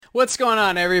What's going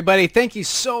on, everybody? Thank you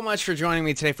so much for joining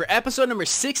me today for episode number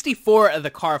 64 of the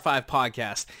Car 5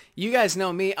 podcast. You guys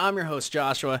know me. I'm your host,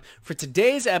 Joshua. For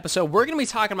today's episode, we're going to be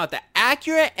talking about the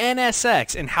Acura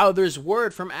NSX and how there's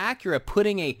word from Acura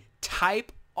putting a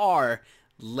Type R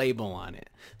label on it.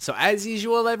 So as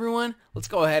usual, everyone, let's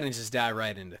go ahead and just dive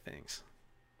right into things.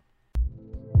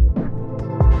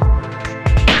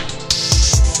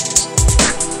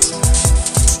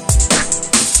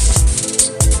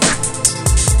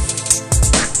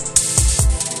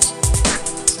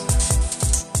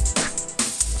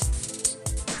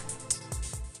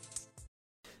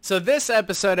 So this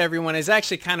episode, everyone, is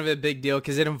actually kind of a big deal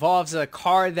because it involves a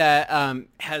car that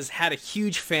has had a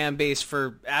huge fan base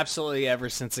for absolutely ever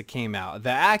since it came out.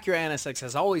 The Acura NSX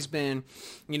has always been,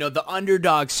 the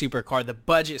underdog supercar, the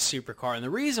budget supercar. And the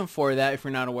reason for that, if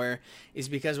you're not aware, is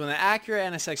because when the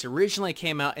Acura NSX originally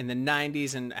came out in the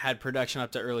 90s and had production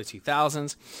up to early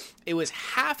 2000s, it was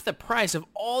half the price of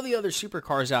all the other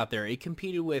supercars out there. It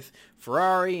competed with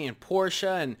Ferrari and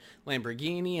Porsche and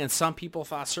Lamborghini, and some people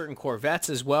thought certain Corvettes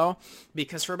as well,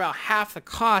 because for about half the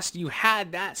cost, you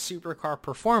had that supercar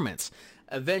performance.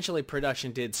 Eventually,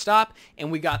 production did stop,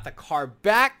 and we got the car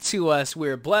back to us. We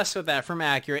were blessed with that from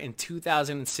Acura in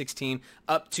 2016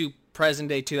 up to present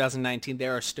day 2019. They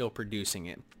are still producing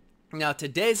it. Now,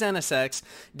 today's NSX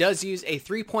does use a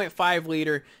 3.5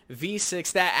 liter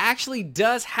V6 that actually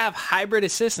does have hybrid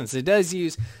assistance. It does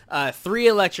use 3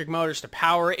 electric motors to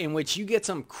power, in which you get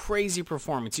some crazy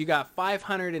performance. You got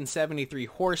 573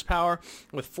 horsepower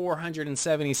with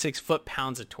 476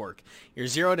 foot-pounds of torque. Your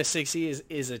 0 to 60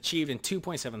 is achieved in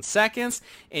 2.7 seconds,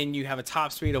 and you have a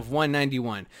top speed of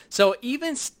 191. So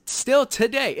even still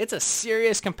today, it's a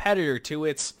serious competitor to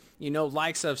its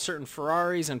likes of certain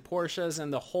Ferraris and Porsches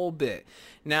and the whole bit.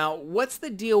 Now, what's the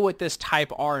deal with this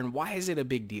Type R, and why is it a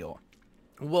big deal?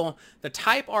 Well, the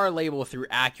Type R label through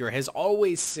Acura has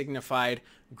always signified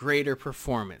greater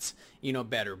performance.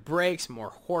 Better brakes, more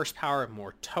horsepower,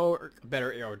 more torque,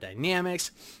 better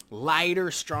aerodynamics, lighter,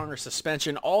 stronger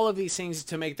suspension, all of these things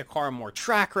to make the car more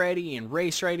track ready and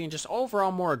race ready and just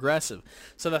overall more aggressive.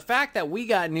 So the fact that we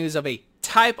got news of a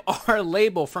Type R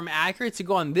label from Acura to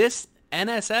go on this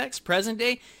NSX present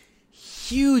day,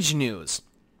 huge news.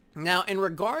 Now, in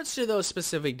regards to those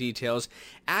specific details,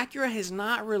 Acura has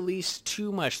not released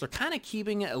too much. They're kind of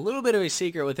keeping it a little bit of a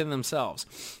secret within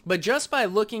themselves. But just by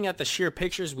looking at the sheer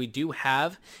pictures we do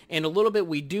have and a little bit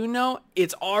we do know,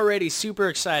 it's already super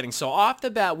exciting. So off the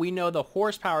bat, we know the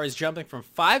horsepower is jumping from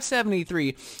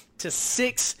 573 to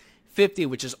 650,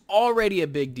 which is already a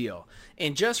big deal.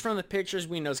 And just from the pictures,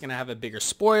 we know it's going to have a bigger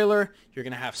spoiler. You're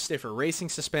going to have stiffer racing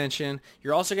suspension.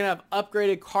 You're also going to have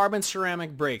upgraded carbon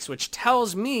ceramic brakes, which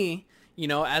tells me,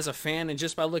 as a fan and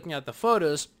just by looking at the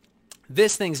photos,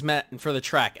 this thing's meant for the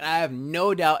track. And I have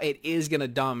no doubt it is going to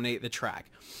dominate the track.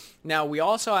 Now, we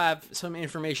also have some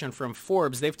information from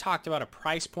Forbes. They've talked about a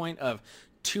price point of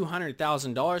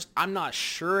 $200,000. I'm not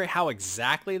sure how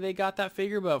exactly they got that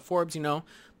figure, but Forbes,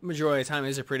 majority of the time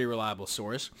is a pretty reliable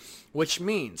source, which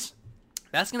means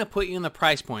that's going to put you in the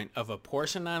price point of a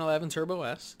Porsche 911 Turbo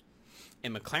S, a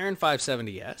McLaren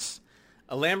 570S,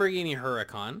 a Lamborghini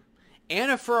Huracan,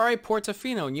 and a Ferrari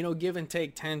Portofino, give and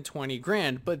take 10, 20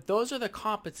 grand. But those are the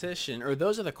competition, or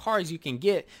those are the cars you can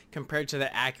get compared to the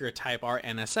Acura Type R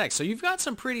NSX. So you've got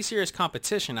some pretty serious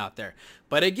competition out there.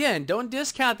 But again, don't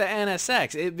discount the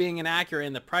NSX, it being an Acura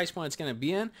and the price point it's going to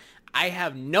be in. I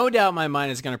have no doubt in my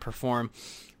mind it's going to perform.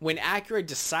 When Acura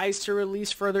decides to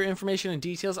release further information and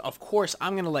details, of course,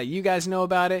 I'm going to let you guys know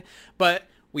about it. But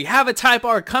we have a Type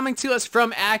R coming to us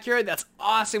from Acura. That's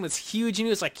awesome. It's huge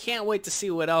news. I can't wait to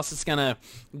see what else it's going to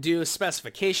do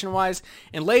specification-wise.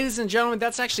 And ladies and gentlemen,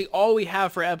 that's actually all we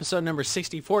have for episode number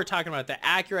 64, talking about the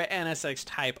Acura NSX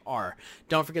Type R.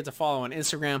 Don't forget to follow on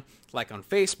Instagram, like on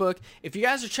Facebook. If you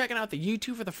guys are checking out the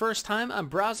YouTube for the first time,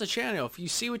 browse the channel. If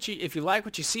you like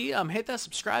what you see, hit that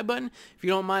subscribe button. If you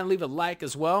don't mind, leave a like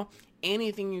as well.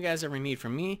 Anything you guys ever need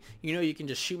from me, you can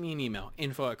just shoot me an email,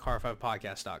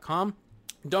 info@car5podcast.com.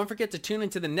 Don't forget to tune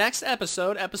into the next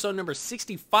episode, episode number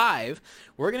 65.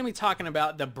 We're going to be talking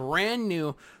about the brand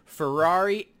new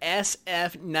Ferrari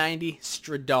SF90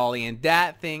 Stradale, and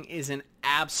that thing is an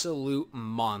absolute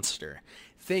monster.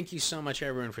 Thank you so much,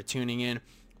 everyone, for tuning in.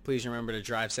 Please remember to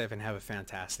drive safe and have a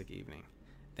fantastic evening.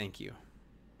 Thank you.